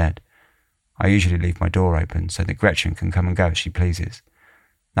up to bed. I usually leave my door open so that Gretchen can come and go as she pleases.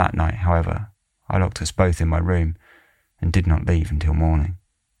 That night, however, I locked us both in my room and did not leave until morning.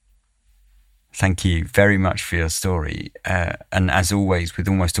 Thank you very much for your story. And as always, with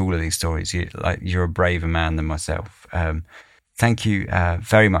almost all of these stories, you're a braver man than myself. Thank you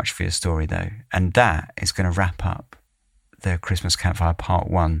very much for your story, though. And that is going to wrap up the Christmas Campfire Part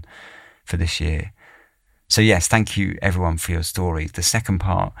 1 for this year. So yes, thank you everyone for your stories. The second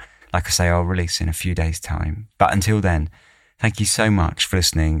part, like I say, I'll release in a few days' time. But until then, thank you so much for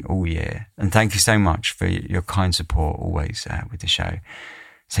listening all year. And thank you so much for your kind support always with the show.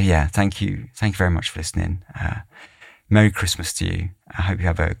 So yeah, thank you. Thank you very much for listening. Merry Christmas to you. I hope you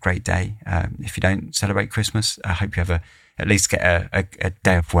have a great day. If you don't celebrate Christmas, I hope you have at least get a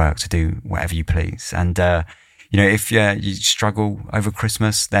day of work to do whatever you please. And, if you struggle over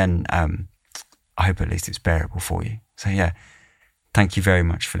Christmas, then I hope at least it's bearable for you. So yeah, thank you very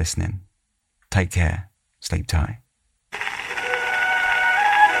much for listening. Take care. Sleep tight.